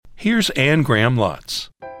Here's Anne Graham Lotz.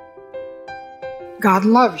 God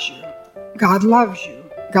loves you. God loves you.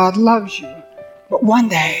 God loves you. But one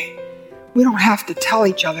day, we don't have to tell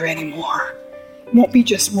each other anymore. It won't be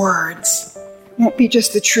just words. It won't be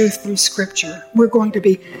just the truth from Scripture. We're going to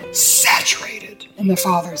be saturated in the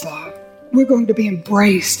Father's love. We're going to be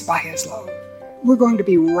embraced by His love. We're going to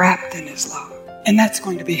be wrapped in His love. And that's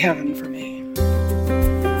going to be heaven for me.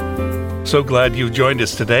 So glad you've joined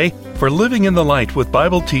us today for Living in the Light with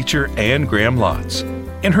Bible teacher Anne Graham Lotz.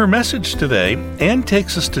 In her message today, Anne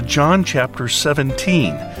takes us to John chapter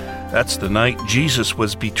 17. That's the night Jesus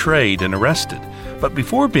was betrayed and arrested. But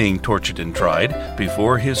before being tortured and tried,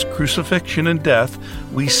 before His crucifixion and death,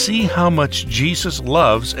 we see how much Jesus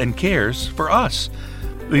loves and cares for us.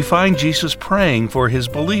 We find Jesus praying for His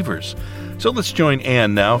believers. So let's join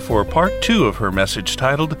Anne now for part 2 of her message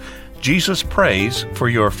titled, Jesus Prays for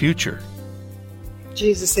Your Future.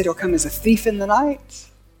 Jesus said He'll come as a thief in the night.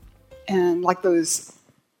 And like those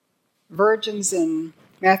virgins in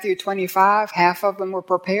Matthew 25, half of them were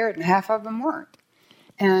prepared and half of them weren't.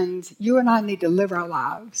 And you and I need to live our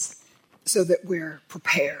lives so that we're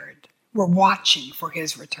prepared. We're watching for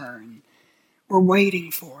His return. We're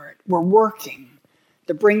waiting for it. We're working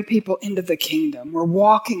to bring people into the kingdom. We're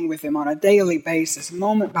walking with Him on a daily basis,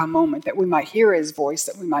 moment by moment, that we might hear His voice,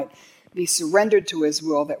 that we might be surrendered to His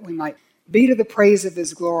will, that we might be to the praise of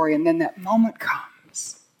His glory. And then that moment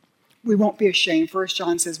comes. We won't be ashamed. 1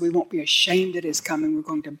 John says we won't be ashamed at His coming. We're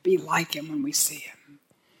going to be like Him when we see Him.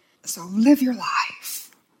 So live your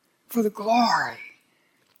life for the glory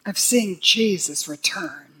of seeing Jesus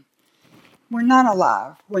return. We're not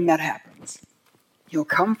alive when that happens. He'll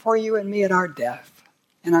come for you and me at our death.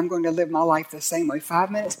 And I'm going to live my life the same way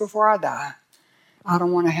 5 minutes before I die. I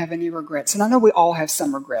don't want to have any regrets. And I know we all have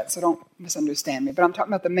some regrets, so don't misunderstand me. But I'm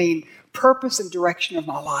talking about the main purpose and direction of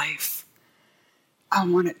my life. I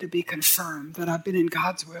want it to be confirmed that I've been in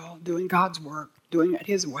God's will, doing God's work, doing it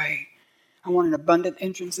His way. I want an abundant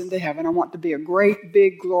entrance into heaven. I want to be a great,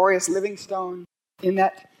 big, glorious living stone in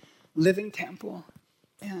that living temple.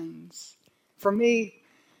 And for me,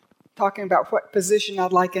 talking about what position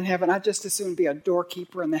I'd like in heaven, I'd just as soon be a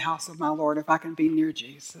doorkeeper in the house of my Lord if I can be near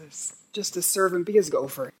Jesus, just to serve and be His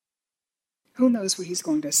gopher. Who knows what He's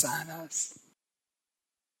going to assign us?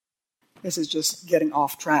 This is just getting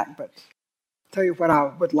off track, but I'll tell you what I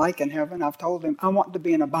would like in heaven. I've told Him I want to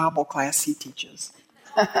be in a Bible class He teaches.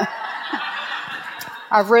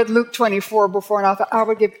 I've read Luke 24 before, and I thought I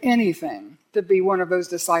would give anything to be one of those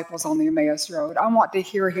disciples on the Emmaus Road. I want to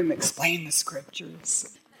hear Him explain the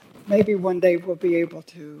Scriptures. Maybe one day we'll be able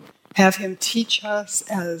to have Him teach us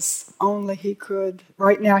as only He could.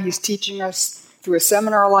 Right now He's teaching us through a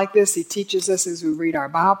seminar like this. He teaches us as we read our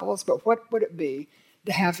Bibles. But what would it be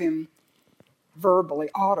to have Him verbally,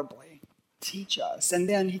 audibly teach us? And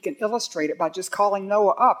then He can illustrate it by just calling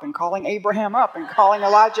Noah up and calling Abraham up and calling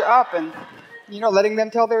Elijah up and, letting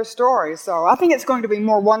them tell their story. So I think it's going to be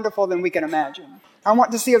more wonderful than we can imagine. I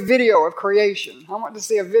want to see a video of creation. I want to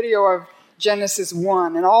see a video of Genesis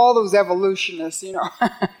 1 and all those evolutionists,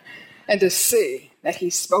 and to see that He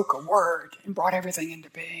spoke a word and brought everything into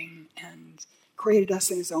being and created us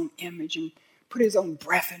in His own image and put His own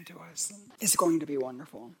breath into us. It's going to be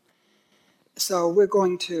wonderful. So we're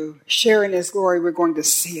going to share in His glory. We're going to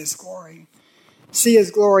see His glory. See His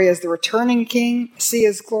glory as the returning King. See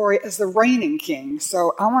His glory as the reigning King.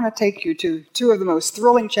 So I want to take you to 2 of the most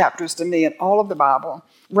thrilling chapters to me in all of the Bible,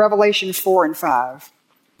 Revelation 4 and 5.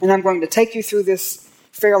 And I'm going to take you through this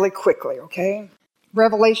fairly quickly, okay?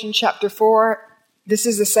 Revelation chapter 4. This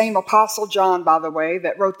is the same Apostle John, by the way,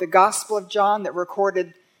 that wrote the Gospel of John, that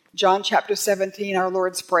recorded John chapter 17, our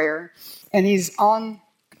Lord's Prayer. And he's on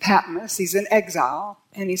Patmos. He's in exile,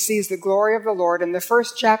 and he sees the glory of the Lord. And the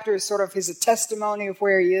first chapter is sort of his testimony of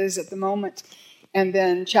where he is at the moment. And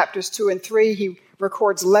then chapters 2 and 3, he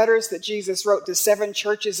records letters that Jesus wrote to 7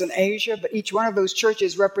 churches in Asia, but each one of those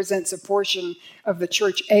churches represents a portion of the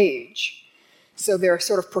church age. So they're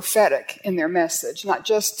sort of prophetic in their message, not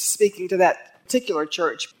just speaking to that particular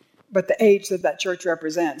church, but the age that that church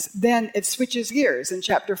represents. Then it switches gears in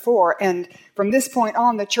chapter 4, and from this point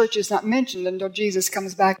on, the church is not mentioned until Jesus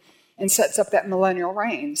comes back and sets up that millennial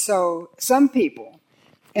reign. So some people,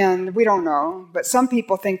 and we don't know, but some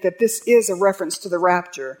people think that this is a reference to the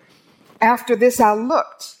rapture. After this I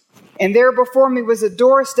looked, and there before me was a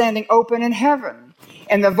door standing open in heaven.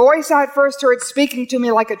 And the voice I had first heard speaking to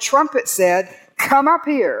me like a trumpet said, "Come up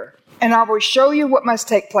here, and I will show you what must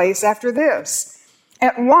take place after this."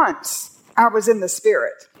 At once I was in the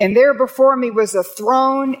Spirit, and there before me was a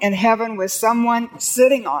throne in heaven with someone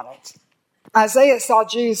sitting on it. Isaiah saw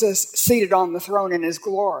Jesus seated on the throne in His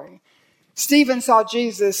glory. Stephen saw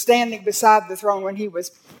Jesus standing beside the throne when he was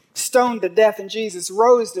stoned to death, and Jesus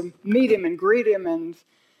rose to meet him and greet him. And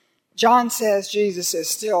John says Jesus is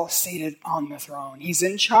still seated on the throne. He's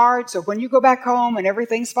in charge. So when you go back home and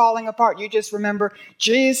everything's falling apart, you just remember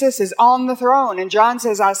Jesus is on the throne. And John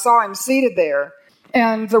says, I saw him seated there.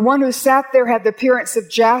 And the one who sat there had the appearance of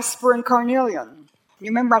jasper and carnelian. You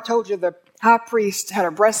remember I told you the high priest had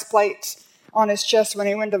a breastplate on his chest when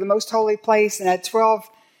he went to the most holy place and had 12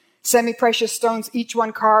 semi-precious stones, each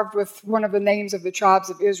one carved with one of the names of the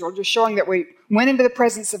tribes of Israel, just showing that we went into the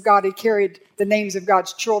presence of God. He carried the names of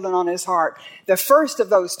God's children on his heart. The first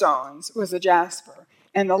of those stones was a jasper,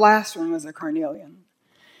 and the last one was a carnelian.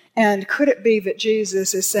 And could it be that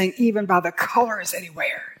Jesus is saying, even by the colors that he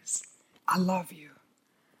wears, I love you.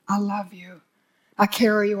 I love you. I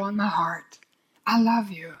carry you on my heart. I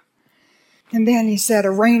love you. And then he said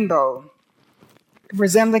a rainbow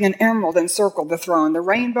resembling an emerald encircled the throne. The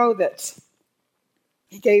rainbow that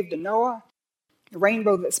he gave to Noah, the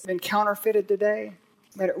rainbow that's been counterfeited today,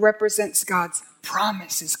 but it represents God's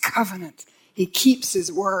promise, his covenant. He keeps his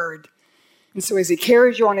word. And so as he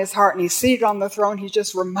carries you on his heart and he's seated on the throne, he's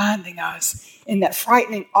just reminding us in that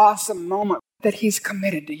frightening, awesome moment that he's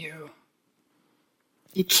committed to you.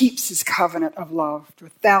 He keeps his covenant of love to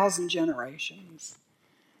 1,000 generations.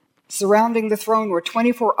 Surrounding the throne were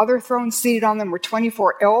 24 other thrones. Seated on them were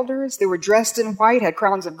 24 elders. They were dressed in white, had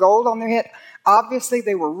crowns of gold on their head. Obviously,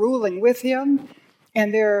 they were ruling with him,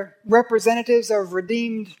 and they're representatives of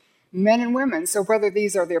redeemed men and women. So whether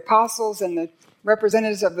these are the apostles and the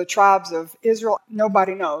representatives of the tribes of Israel,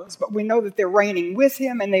 nobody knows. But we know that they're reigning with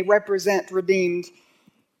him, and they represent redeemed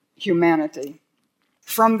humanity.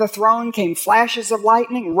 From the throne came flashes of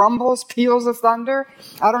lightning, rumbles, peals of thunder.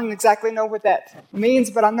 I don't exactly know what that means,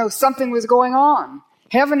 but I know something was going on.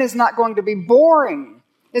 Heaven is not going to be boring.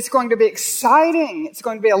 It's going to be exciting. It's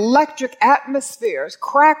going to be electric atmospheres,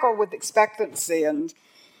 crackle with expectancy. And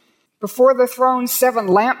before the throne, 7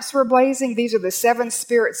 lamps were blazing. These are the 7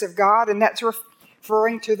 spirits of God, and that's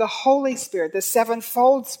referring to the Holy Spirit, the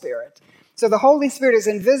sevenfold Spirit. So the Holy Spirit is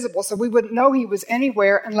invisible, so we wouldn't know he was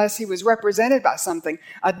anywhere unless he was represented by something,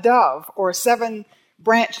 a dove or a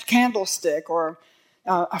 7-branched candlestick or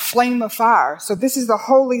a flame of fire. So this is the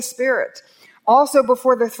Holy Spirit. Also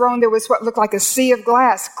before the throne, there was what looked like a sea of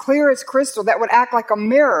glass, clear as crystal, that would act like a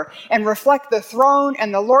mirror and reflect the throne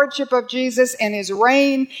and the lordship of Jesus and his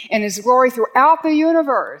reign and his glory throughout the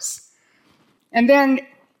universe. And then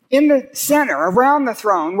in the center, around the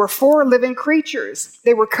throne, were 4 living creatures.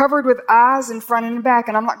 They were covered with eyes in front and back,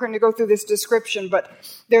 and I'm not going to go through this description, but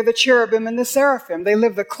they're the cherubim and the seraphim. They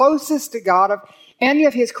live the closest to God of any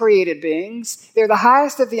of his created beings. They're the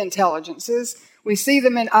highest of the intelligences. We see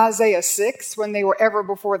them in Isaiah 6 when they were ever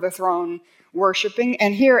before the throne worshiping,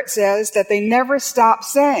 and here it says that they never stop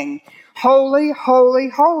saying, Holy, holy,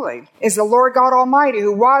 holy is the Lord God Almighty,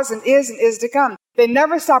 who was and is to come. They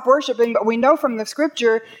never stop worshiping, but we know from the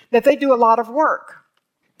scripture that they do a lot of work.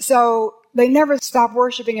 So they never stop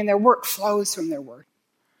worshiping, and their work flows from their work.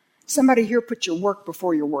 Somebody here, put your work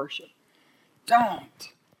before your worship. Don't.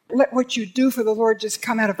 Let what you do for the Lord just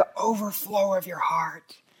come out of the overflow of your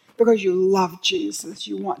heart. Because you love Jesus.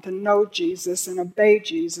 You want to know Jesus and obey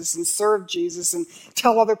Jesus and serve Jesus and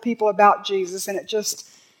tell other people about Jesus. And it just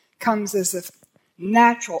comes as a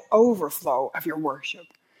natural overflow of your worship.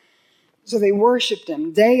 So they worshiped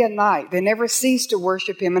him day and night. They never ceased to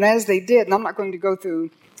worship him. And as they did, and I'm not going to go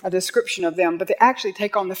through a description of them, but they actually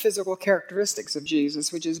take on the physical characteristics of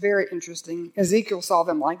Jesus, which is very interesting. Ezekiel saw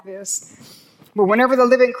them like this. But whenever the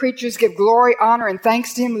living creatures give glory, honor, and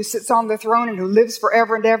thanks to him who sits on the throne and who lives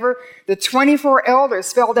forever and ever, the 24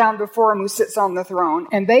 elders fell down before him who sits on the throne,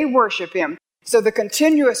 and they worship him. So the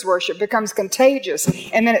continuous worship becomes contagious,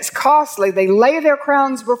 and then it's costly. They lay their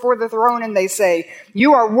crowns before the throne and they say,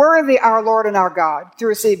 You are worthy, our Lord and our God, to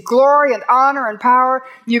receive glory and honor and power.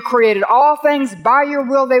 You created all things. By your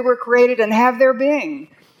will they were created and have their being.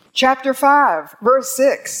 Chapter 5, verse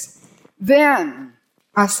 6. Then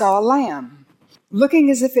I saw a lamb,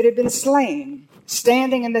 looking as if it had been slain,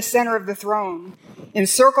 standing in the center of the throne,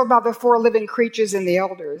 encircled by the 4 living creatures and the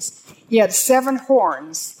elders. He had 7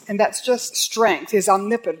 horns, and that's just strength, his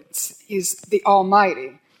omnipotence. He's the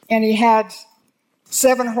Almighty. And he had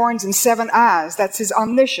 7 horns and 7 eyes. That's his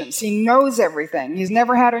omniscience. He knows everything. He's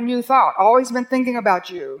never had a new thought. Always been thinking about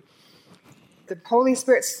you. The Holy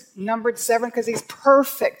Spirit's numbered 7 because he's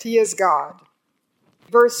perfect. He is God.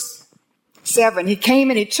 Verse 7, he came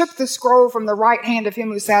and he took the scroll from the right hand of him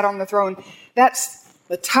who sat on the throne. That's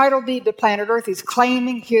the title deed to planet Earth. He's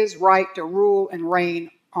claiming his right to rule and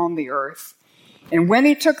reign on the earth. And when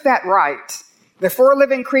he took that right, The 4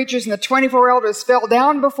 living creatures and the 24 elders fell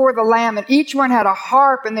down before the Lamb, and each one had a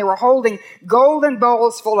harp, and they were holding golden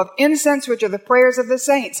bowls full of incense, which are the prayers of the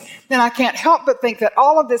saints. Then I can't help but think that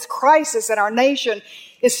all of this crisis in our nation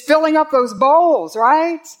is filling up those bowls,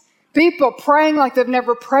 right? People praying like they've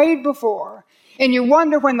never prayed before. And you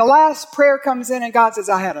wonder when the last prayer comes in and God says,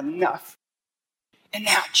 I had enough. And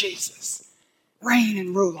now Jesus, reign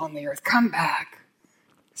and rule on the earth. Come back.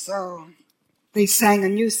 So they sang a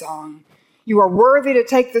new song. You are worthy to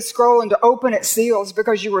take the scroll and to open its seals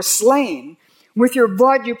because you were slain. With your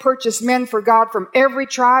blood you purchased men for God from every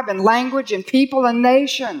tribe and language and people and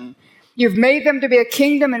nation. You've made them to be a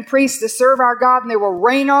kingdom and priests to serve our God, and they will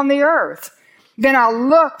reign on the earth. Then I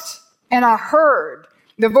looked and I heard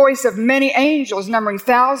the voice of many angels, numbering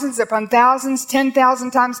thousands upon thousands,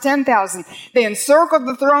 10,000 times 10,000. They encircled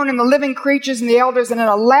the throne and the living creatures and the elders, and in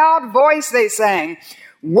a loud voice they sang,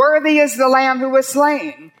 Worthy is the Lamb who was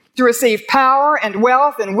slain to receive power and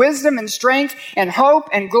wealth and wisdom and strength and hope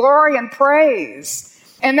and glory and praise.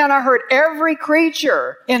 And then I heard every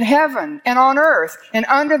creature in heaven and on earth and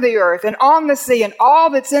under the earth and on the sea and all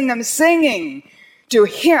that's in them singing, to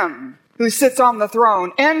him who sits on the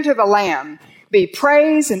throne and to the Lamb be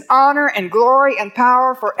praise and honor and glory and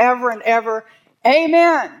power forever and ever.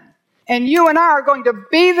 Amen. And you and I are going to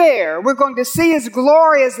be there. We're going to see his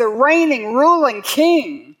glory as the reigning, ruling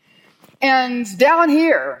king. And down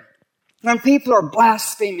here, when people are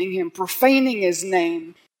blaspheming him, profaning his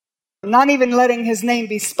name, not even letting his name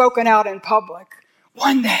be spoken out in public,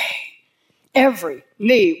 one day, every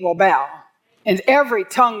knee will bow and every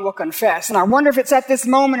tongue will confess. And I wonder if it's at this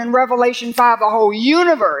moment in Revelation 5, the whole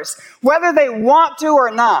universe, whether they want to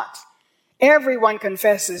or not, everyone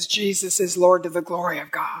confesses Jesus is Lord to the glory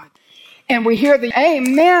of God. And we hear the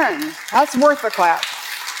amen. That's worth a clap.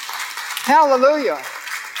 Hallelujah.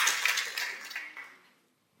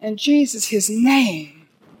 And Jesus, his name,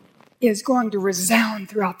 is going to resound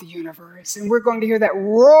throughout the universe. And we're going to hear that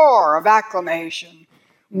roar of acclamation.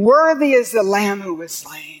 Worthy is the Lamb who was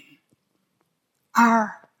slain.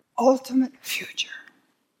 Our ultimate future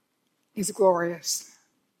is glorious.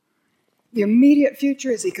 The immediate future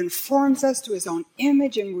is he conforms us to his own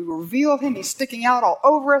image and we reveal him. He's sticking out all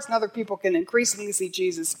over us and other people can increasingly see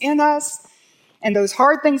Jesus in us. And those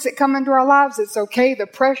hard things that come into our lives, it's okay, the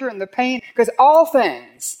pressure and the pain, because all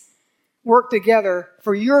things work together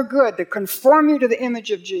for your good to conform you to the image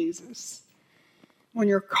of Jesus. When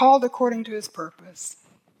you're called according to his purpose,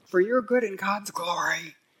 for your good and God's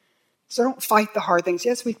glory. So don't fight the hard things.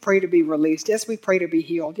 Yes, we pray to be released. Yes, we pray to be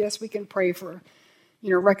healed. Yes, we can pray for,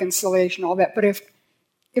 reconciliation, all that. But if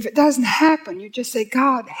it doesn't happen, you just say,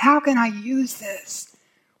 God, how can I use this?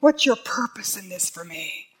 What's your purpose in this for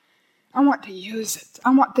me? I want to use it.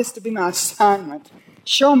 I want this to be my assignment.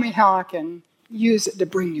 Show me how I can use it to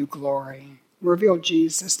bring you glory. Reveal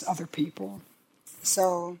Jesus to other people.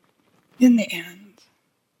 So, in the end,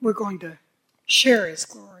 we're going to share his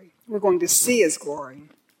glory. We're going to see his glory.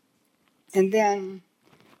 And then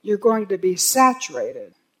you're going to be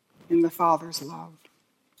saturated in the Father's love.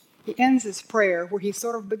 He ends his prayer where he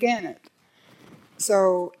sort of began it.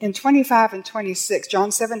 So, in 25 and 26,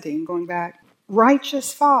 John 17, going back,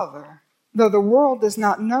 Righteous Father, though the world does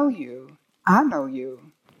not know you, I know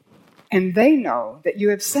you, and they know that you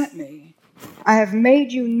have sent me. I have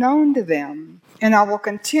made you known to them, and I will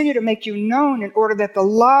continue to make you known in order that the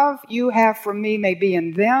love you have for me may be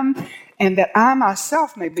in them, and that I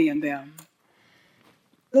myself may be in them.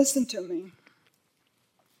 Listen to me.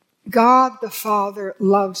 God the Father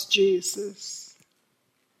loves Jesus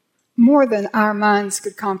more than our minds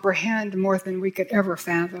could comprehend, more than we could ever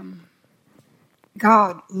fathom.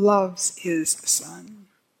 God loves his Son.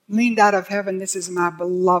 Leaned out of heaven, this is my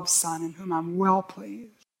beloved Son in whom I'm well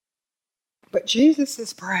pleased. But Jesus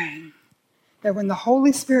is praying that when the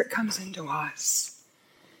Holy Spirit comes into us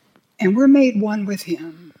and we're made one with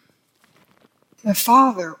him, the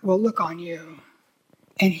Father will look on you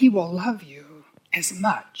and he will love you as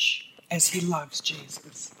much as he loves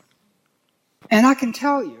Jesus. And I can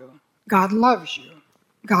tell you, God loves you.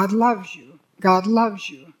 God loves you. God loves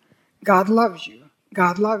you. God loves you.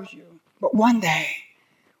 God loves you. But one day,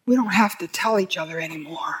 we don't have to tell each other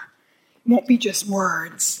anymore. It won't be just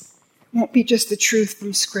words. It won't be just the truth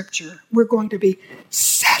from Scripture. We're going to be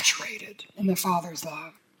saturated in the Father's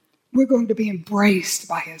love. We're going to be embraced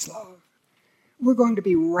by his love. We're going to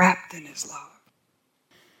be wrapped in his love.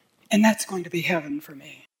 And that's going to be heaven for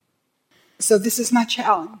me. So this is my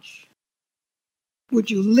challenge. Would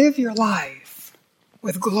you live your life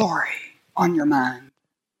with glory on your mind?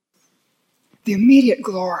 The immediate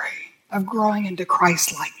glory of growing into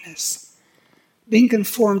Christ-likeness. being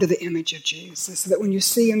conformed to the image of Jesus, so that when you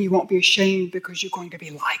see him, you won't be ashamed because you're going to be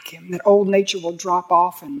like him. That old nature will drop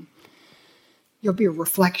off and you'll be a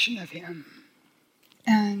reflection of him.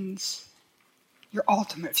 And your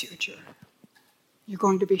ultimate future, you're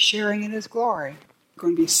going to be sharing in his glory. You're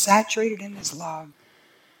going to be saturated in his love.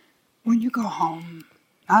 When you go home,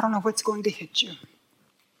 I don't know what's going to hit you,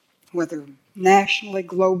 whether nationally,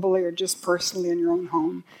 globally, or just personally in your own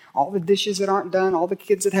home. All the dishes that aren't done, all the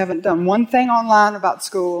kids that haven't done one thing online about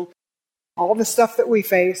school, all the stuff that we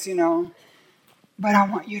face, But I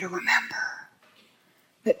want you to remember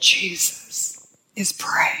that Jesus is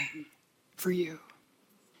praying for you.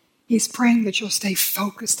 He's praying that you'll stay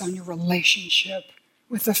focused on your relationship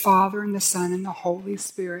with the Father and the Son and the Holy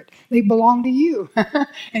Spirit. They belong to you,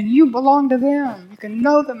 and you belong to them. You can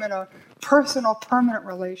know them in a personal, permanent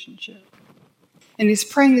relationship. And he's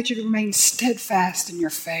praying that you remain steadfast in your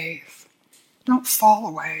faith. Don't fall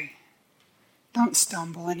away. Don't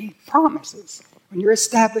stumble. And he promises, when you're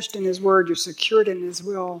established in his word, you're secured in his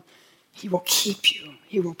will, he will keep you.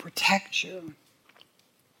 He will protect you.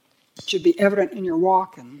 It should be evident in your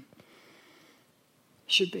walk and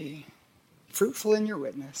should be fruitful in your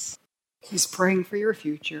witness. He's praying for your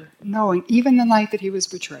future, knowing even the night that he was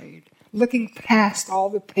betrayed, looking past all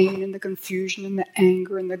the pain and the confusion and the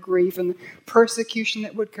anger and the grief and the persecution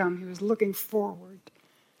that would come. He was looking forward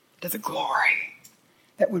to the glory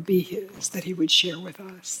that would be his, that he would share with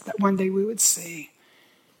us, that one day we would see.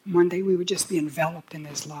 One day we would just be enveloped in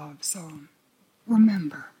his love. So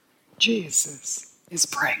remember, Jesus is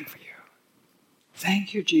praying for you.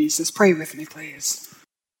 Thank you, Jesus. Pray with me, please.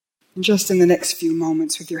 And just in the next few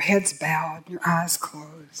moments, with your heads bowed and your eyes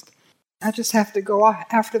closed, I just have to go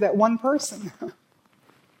after that one person,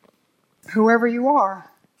 whoever you are.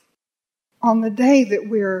 On the day that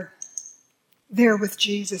we're there with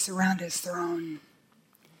Jesus around his throne,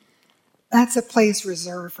 that's a place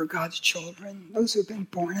reserved for God's children, those who have been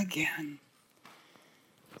born again.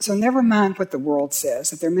 So never mind what the world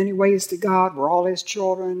says. If there are many ways to God, we're all his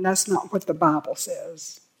children. That's not what the Bible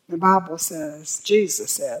says. The Bible says,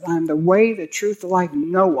 Jesus said, I am the way, the truth, the life.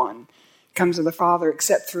 No one comes to the Father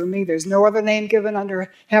except through me. There's no other name given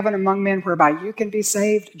under heaven among men whereby you can be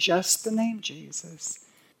saved, just the name Jesus.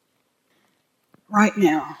 Right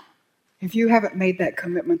now, if you haven't made that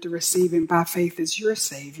commitment to receive him by faith as your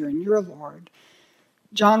Savior and your Lord,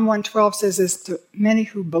 John 1:12 says this, to many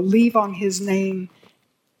who believe on his name,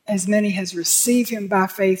 as many as receive him by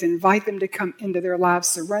faith, invite them to come into their lives,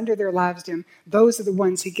 surrender their lives to him. Those are the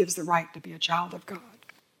ones he gives the right to be a child of God.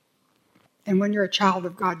 And when you're a child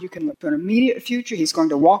of God, you can look to an immediate future. He's going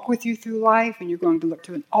to walk with you through life, and you're going to look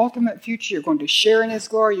to an ultimate future. You're going to share in his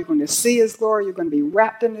glory. You're going to see his glory. You're going to be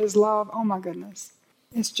wrapped in his love. Oh, my goodness.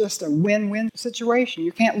 It's just a win-win situation.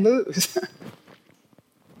 You can't lose.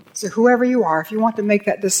 So whoever you are, if you want to make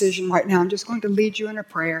that decision right now, I'm just going to lead you in a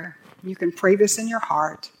prayer. You can pray this in your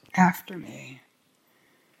heart after me.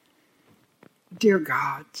 Dear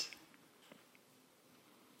God,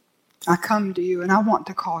 I come to you and I want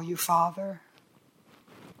to call you Father.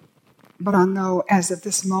 But I know as of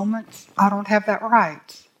this moment, I don't have that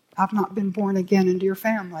right. I've not been born again into your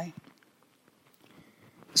family.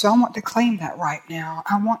 So I want to claim that right now.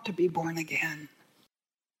 I want to be born again.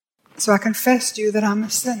 So I confess to you that I'm a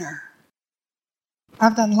sinner.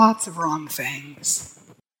 I've done lots of wrong things.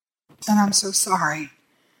 And I'm so sorry.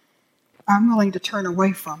 I'm willing to turn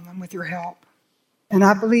away from them with your help. And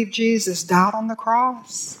I believe Jesus died on the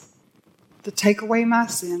cross to take away my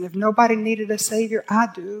sin. If nobody needed a Savior, I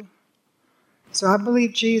do. So I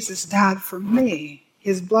believe Jesus died for me.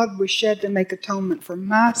 His blood was shed to make atonement for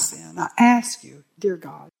my sin. I ask you, dear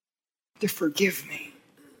God, to forgive me.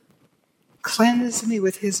 Cleanse me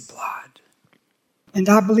with his blood. And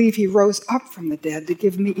I believe he rose up from the dead to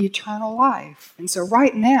give me eternal life. And so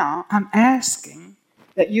right now, I'm asking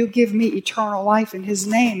that you give me eternal life in his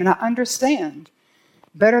name. And I understand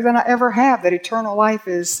better than I ever have that eternal life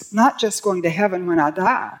is not just going to heaven when I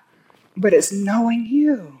die, but it's knowing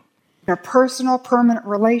you. A personal, permanent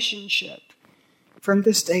relationship from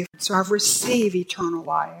this day. So I've received eternal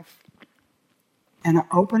life. And I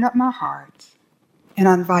open up my heart and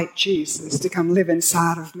I invite Jesus to come live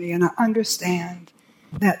inside of me. And I understand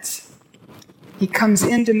that he comes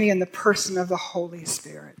into me in the person of the Holy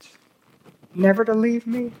Spirit. Never to leave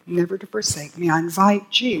me, never to forsake me. I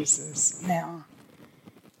invite Jesus now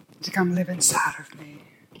to come live inside of me.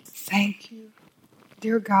 Thank you,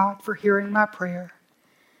 dear God, for hearing my prayer.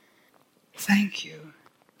 Thank you.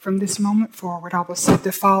 From this moment forward, I will seek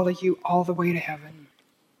to follow you all the way to heaven.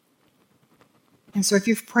 And so if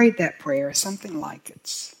you've prayed that prayer, something like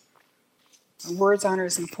it, the words aren't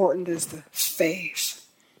as important as the faith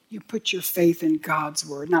You put your faith in God's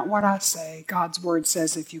word, not what I say. God's word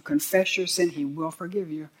says if you confess your sin, he will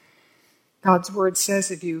forgive you. God's word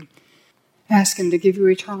says if you ask him to give you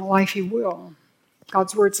eternal life, he will.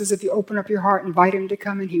 God's word says if you open up your heart, invite him to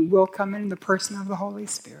come in, he will come in the person of the Holy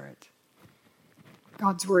Spirit.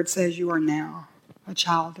 God's word says you are now a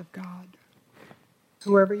child of God.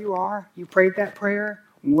 Whoever you are, you prayed that prayer,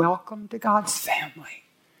 welcome to God's family.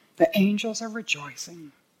 The angels are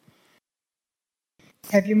rejoicing.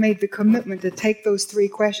 Have you made the commitment to take those 3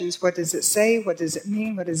 questions? What does it say? What does it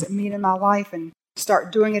mean? What does it mean in my life? And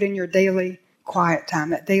start doing it in your daily quiet time,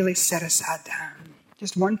 that daily set-aside time.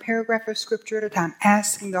 Just 1 paragraph of Scripture at a time,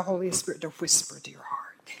 asking the Holy Spirit to whisper to your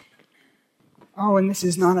heart. Oh, and this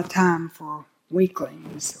is not a time for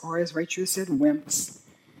weaklings, or as Rachel said, wimps.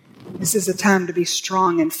 This is a time to be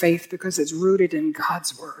strong in faith because it's rooted in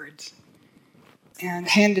God's word and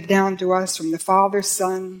handed down to us from the Father,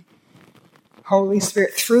 Son, Holy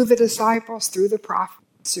Spirit, through the disciples, through the prophets,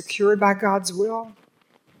 secured by God's will,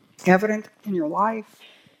 evident in your life,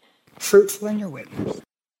 fruitful in your witness.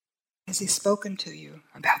 Has he spoken to you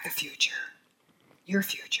about the future, your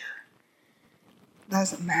future?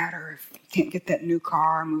 Doesn't matter if you can't get that new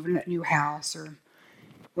car, move in that new house, or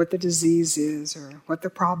what the disease is, or what the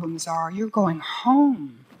problems are. You're going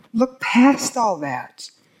home. Look past all that.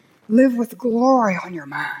 Live with glory on your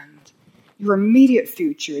mind. Your immediate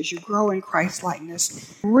future as you grow in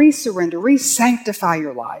Christ-likeness. Resurrender, re-sanctify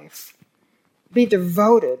your life. Be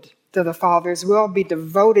devoted to the Father's will. Be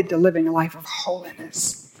devoted to living a life of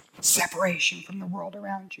holiness, separation from the world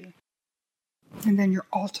around you. And then your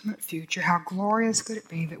ultimate future, how glorious could it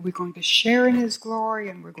be that we're going to share in his glory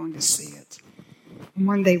and we're going to see it. And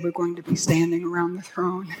one day we're going to be standing around the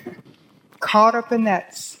throne, caught up in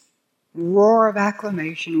that roar of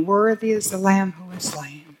acclamation, worthy is the Lamb who was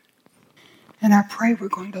slain. And I pray we're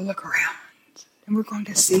going to look around and we're going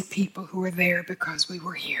to see people who are there because we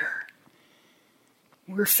were here.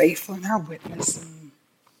 We're faithful in our witness and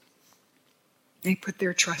they put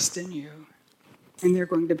their trust in you. And they're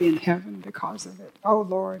going to be in heaven because of it. Oh,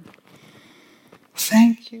 Lord,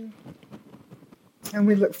 thank you. And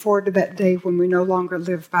we look forward to that day when we no longer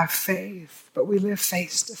live by faith, but we live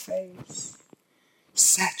face to face,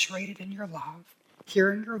 saturated in your love,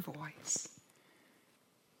 hearing your voice,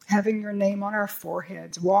 having your name on our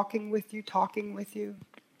foreheads, walking with you, talking with you.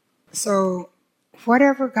 So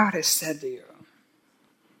whatever God has said to you,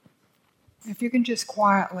 if you can just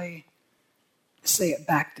quietly say it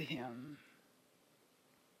back to him.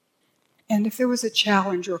 And if there was a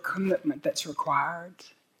challenge or commitment that's required,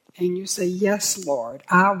 and you say, yes, Lord,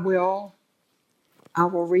 I will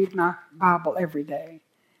read my Bible every day.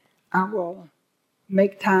 I will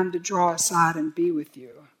make time to draw aside and be with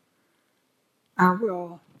you. I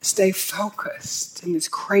will stay focused in this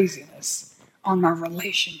craziness on my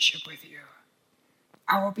relationship with you.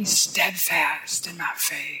 I will be steadfast in my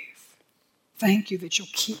faith. Thank you that you'll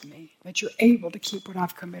keep me, that you're able to keep what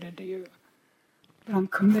I've committed to you. But I'm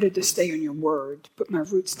committed to stay in your word, put my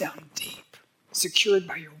roots down deep, secured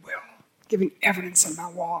by your will, giving evidence in my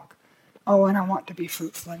walk. Oh, and I want to be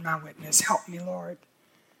fruitful in my witness. Help me, Lord.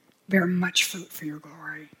 Bear much fruit for your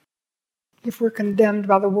glory. If we're condemned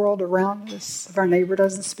by the world around us, if our neighbor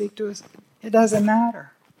doesn't speak to us, it doesn't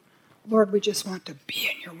matter. Lord, we just want to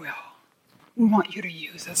be in your will. We want you to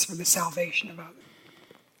use us for the salvation of others.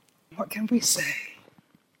 What can we say?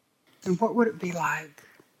 And what would it be like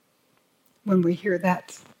when we hear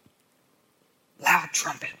that loud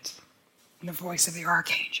trumpet and the voice of the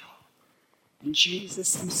archangel and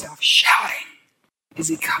Jesus himself shouting as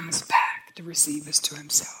he comes back to receive us to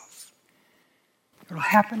himself? It will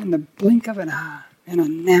happen in the blink of an eye, in a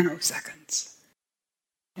nanosecond.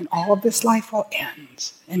 And all of this life will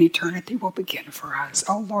end, and eternity will begin for us.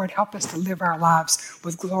 Oh, Lord, help us to live our lives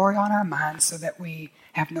with glory on our minds so that we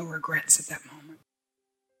have no regrets at that moment.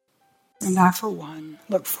 And I, for one,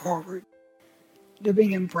 look forward to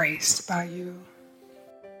being embraced by you,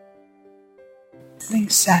 being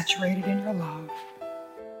saturated in your love,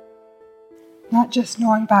 not just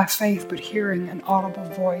knowing by faith, but hearing an audible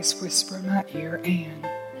voice whisper in my ear, Anne,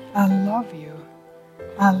 I love you.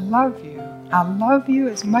 I love you. I love you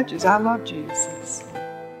as much as I love Jesus.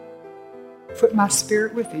 Put my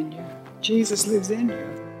spirit within you. Jesus lives in you.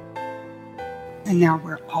 And now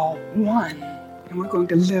we're all one, and we're going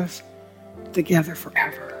to live together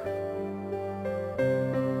forever.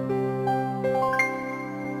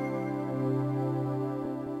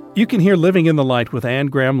 You can hear Living in the Light with Anne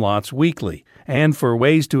Graham Lotz weekly. And for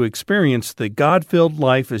ways to experience the God-filled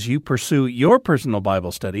life as you pursue your personal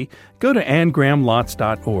Bible study, go to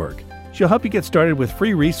annegrahamlotz.org. She'll help you get started with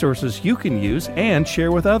free resources you can use and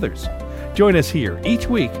share with others. Join us here each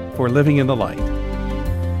week for Living in the Light.